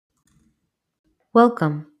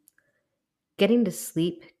Welcome. Getting to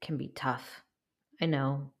sleep can be tough. I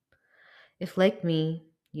know. If, like me,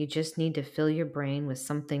 you just need to fill your brain with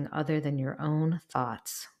something other than your own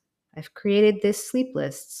thoughts, I've created this sleep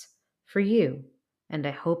lists for you, and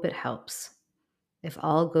I hope it helps. If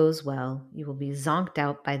all goes well, you will be zonked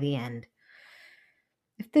out by the end.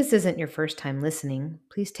 If this isn't your first time listening,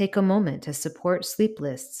 please take a moment to support Sleep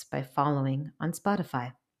Lists by following on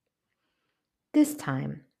Spotify. This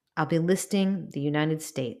time, I'll be listing the United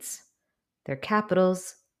States, their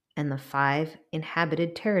capitals, and the 5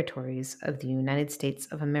 inhabited territories of the United States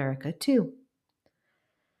of America, too.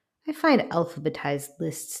 I find alphabetized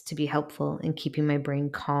lists to be helpful in keeping my brain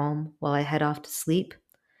calm while I head off to sleep.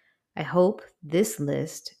 I hope this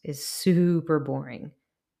list is super boring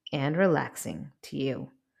and relaxing to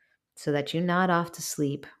you so that you nod off to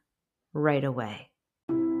sleep right away.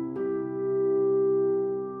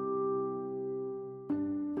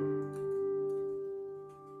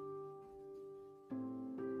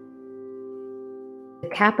 The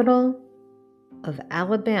capital of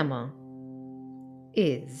Alabama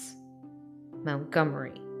is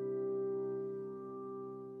Montgomery.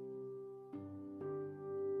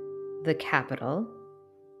 The capital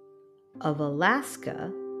of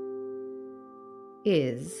Alaska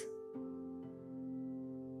is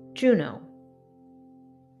Juneau.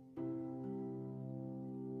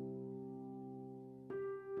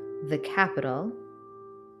 The capital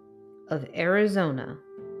of Arizona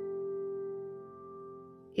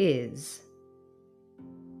is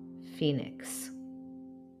Phoenix.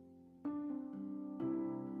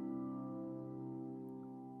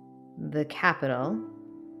 The capital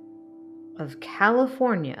of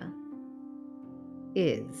California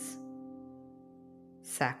is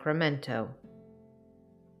Sacramento.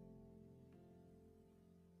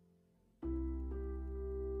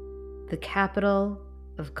 The capital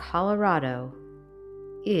of Colorado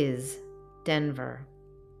is Denver.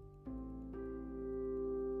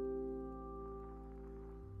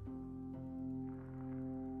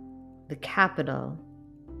 The capital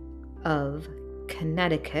of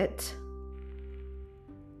Connecticut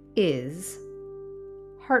is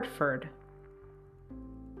Hartford.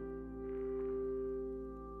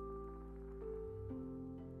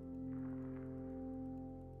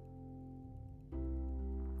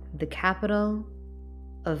 The capital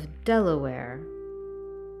of Delaware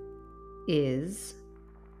is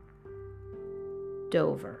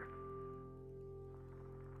Dover.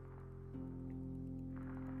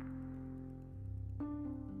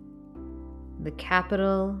 The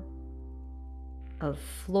capital of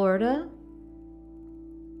Florida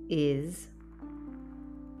is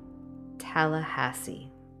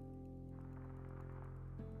Tallahassee.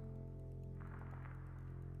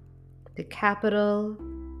 The capital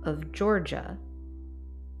of Georgia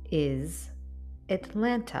is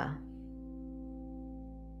Atlanta.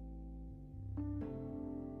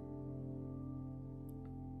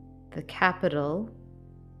 The capital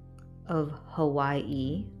of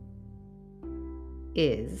Hawaii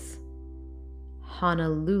is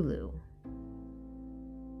Honolulu.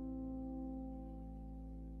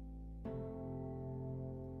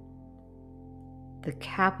 The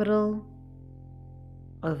capital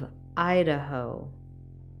of Idaho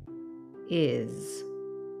is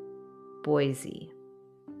Boise.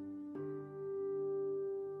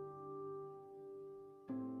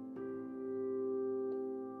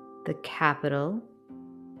 The capital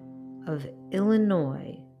of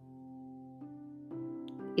Illinois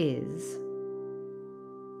is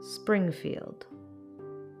Springfield.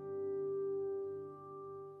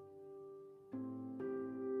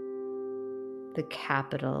 The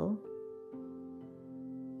capital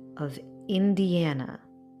of Indiana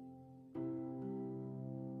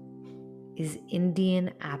is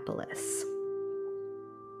Indianapolis.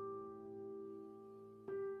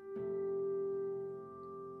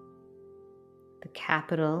 The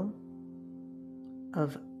capital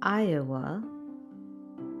of Iowa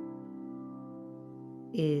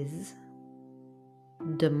is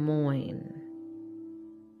Des Moines.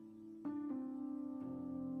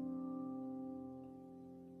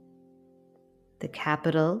 The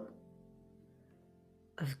capital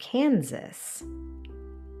of Kansas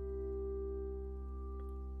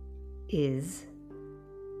is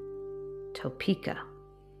Topeka.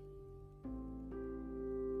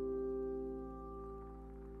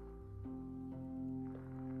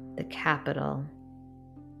 The capital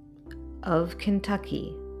of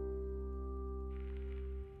Kentucky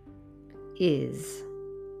is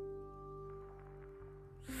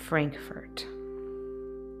Frankfurt.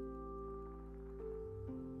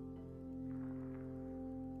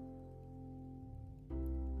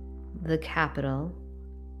 The capital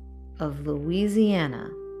of Louisiana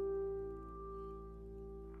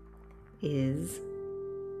is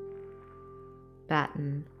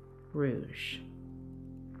Baton Rouge.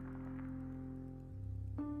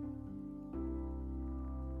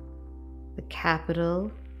 The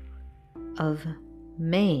capital of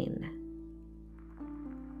Maine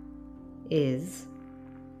is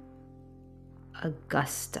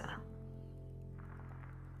Augusta.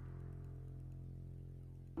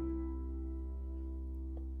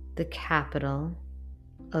 The capital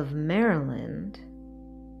of Maryland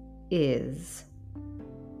is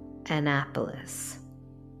Annapolis.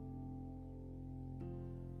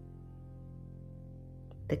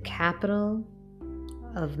 The capital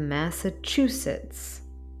of Massachusetts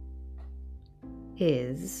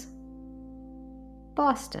is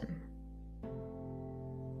Boston.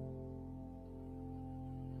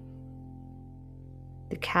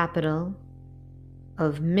 The capital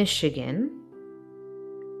of Michigan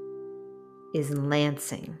is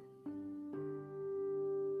Lansing.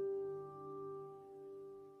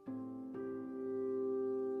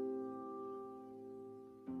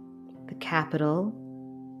 The capital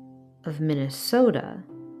of Minnesota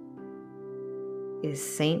is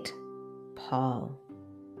St. Paul.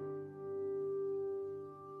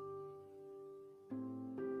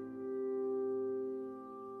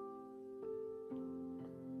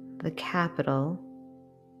 The capital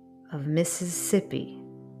of Mississippi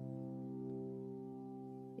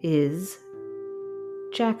is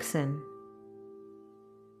Jackson.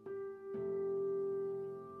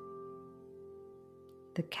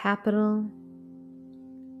 The capital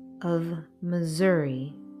of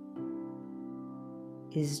Missouri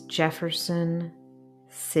is Jefferson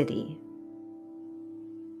City.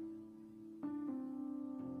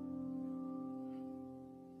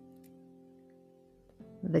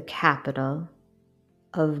 The capital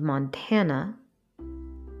of Montana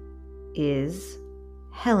is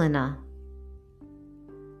Helena.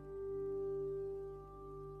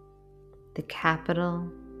 The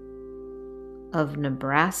capital of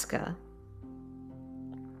Nebraska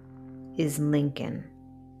is Lincoln.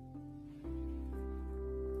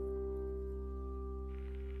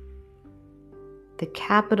 The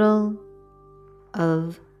capital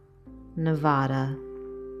of Nevada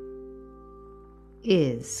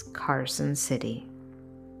is Carson City.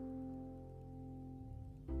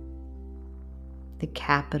 The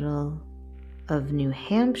capital of New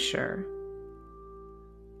Hampshire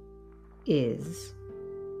is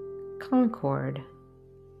Concord.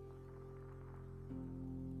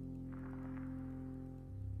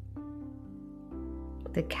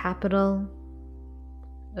 The capital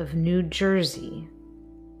of New Jersey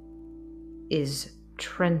is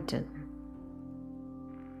Trenton.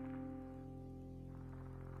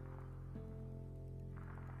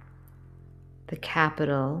 The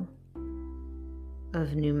capital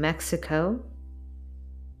of New Mexico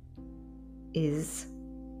is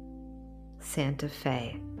Santa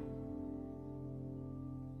Fe.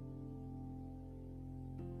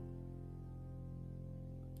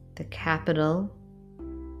 The capital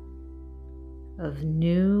of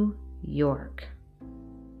New York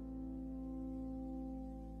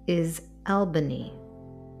is Albany.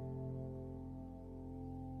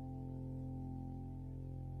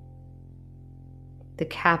 The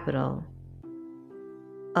capital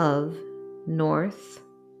of North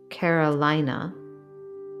Carolina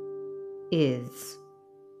is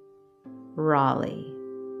Raleigh.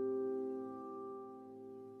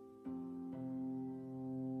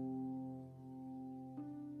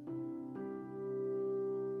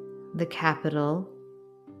 The capital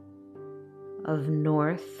of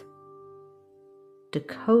North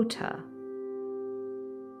Dakota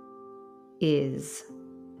is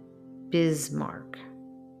Bismarck.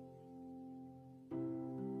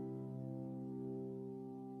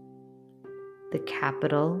 The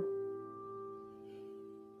capital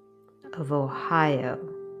of Ohio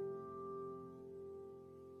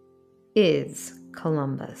is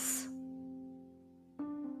Columbus.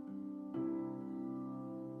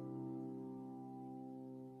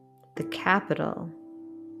 The capital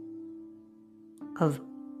of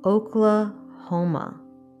Oklahoma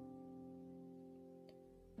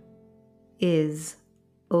is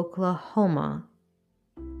Oklahoma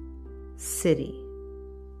City.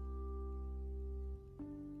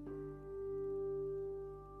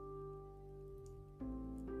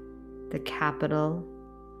 The capital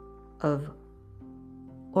of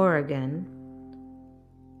Oregon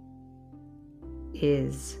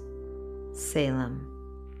is Salem.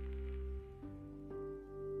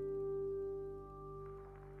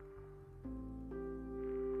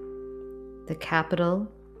 The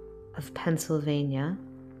capital of Pennsylvania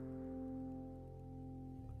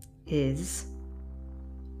is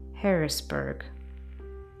Harrisburg.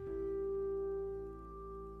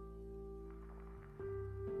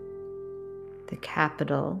 The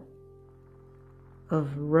capital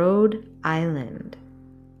of Rhode Island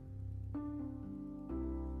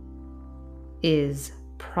is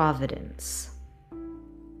Providence.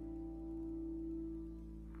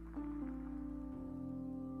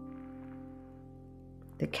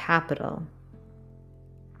 The capital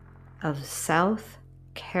of South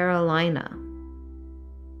Carolina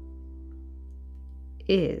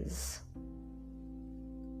is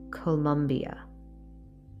Columbia.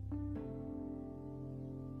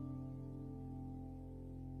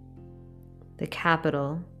 The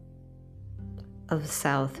capital of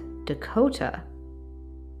South Dakota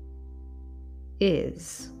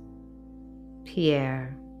is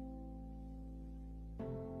Pierre.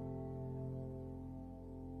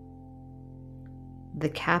 The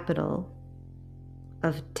capital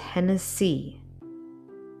of Tennessee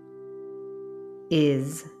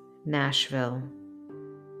is Nashville.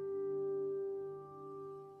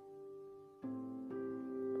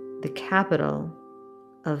 The capital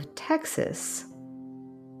of Texas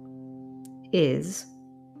is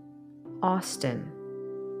Austin.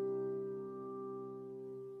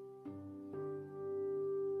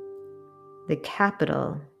 The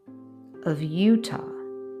capital of Utah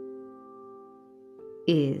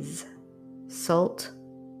is Salt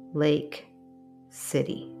Lake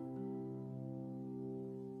City.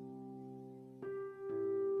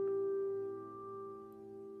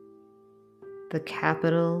 The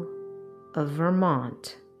capital of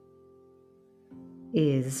Vermont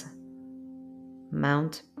is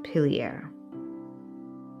Montpelier.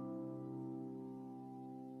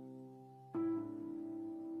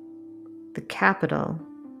 The capital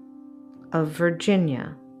of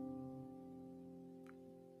Virginia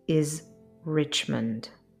is Richmond.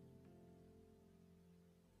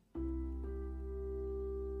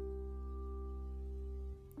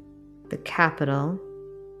 The capital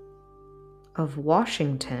of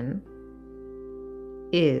Washington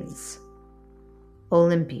is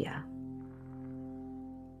Olympia.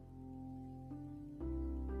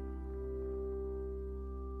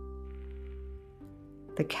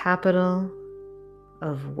 The capital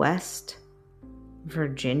of West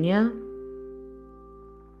Virginia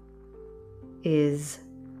is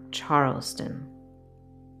Charleston.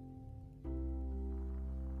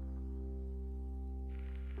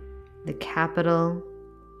 The capital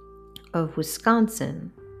of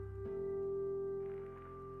Wisconsin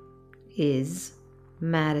is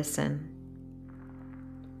Madison.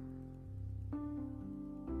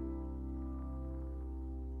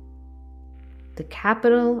 The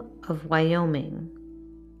capital of Wyoming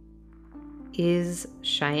is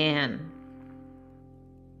Cheyenne.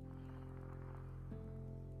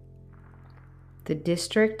 The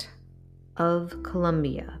District of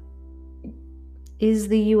Columbia is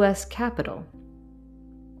the U.S. capital,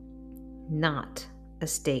 not a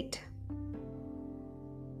state.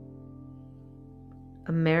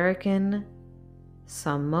 American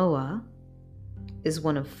Samoa is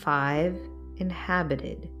one of 5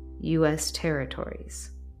 inhabited U.S.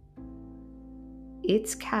 territories.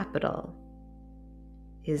 Its capital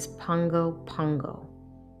is Pongo Pongo.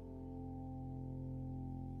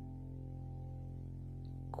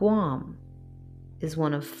 Guam is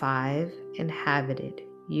one of 5 inhabited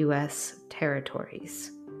U.S.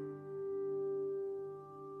 territories.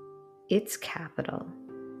 Its capital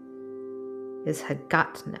is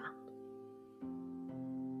Hagatna.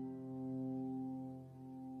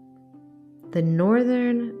 The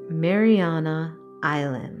Northern Mariana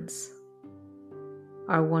Islands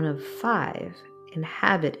are one of 5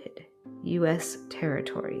 inhabited U.S.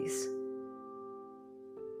 territories.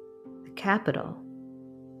 The capital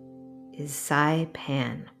is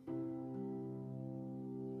Saipan.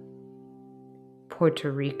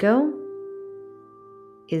 Puerto Rico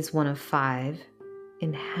is one of 5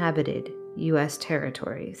 inhabited U.S.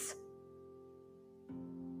 territories.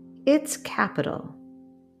 Its capital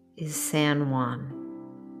is San Juan.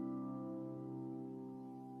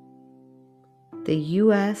 The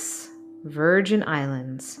U.S. Virgin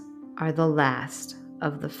Islands are the last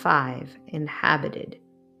of the 5 inhabited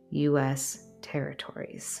U.S.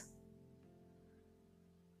 territories.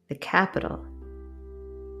 The capital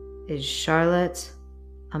is Charlotte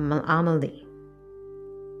Amalie.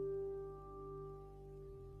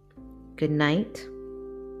 Good night.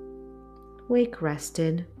 Wake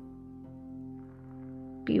rested.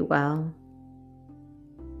 Be well.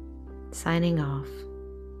 Signing off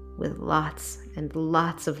with lots and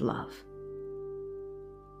lots of love.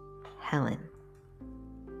 Helen.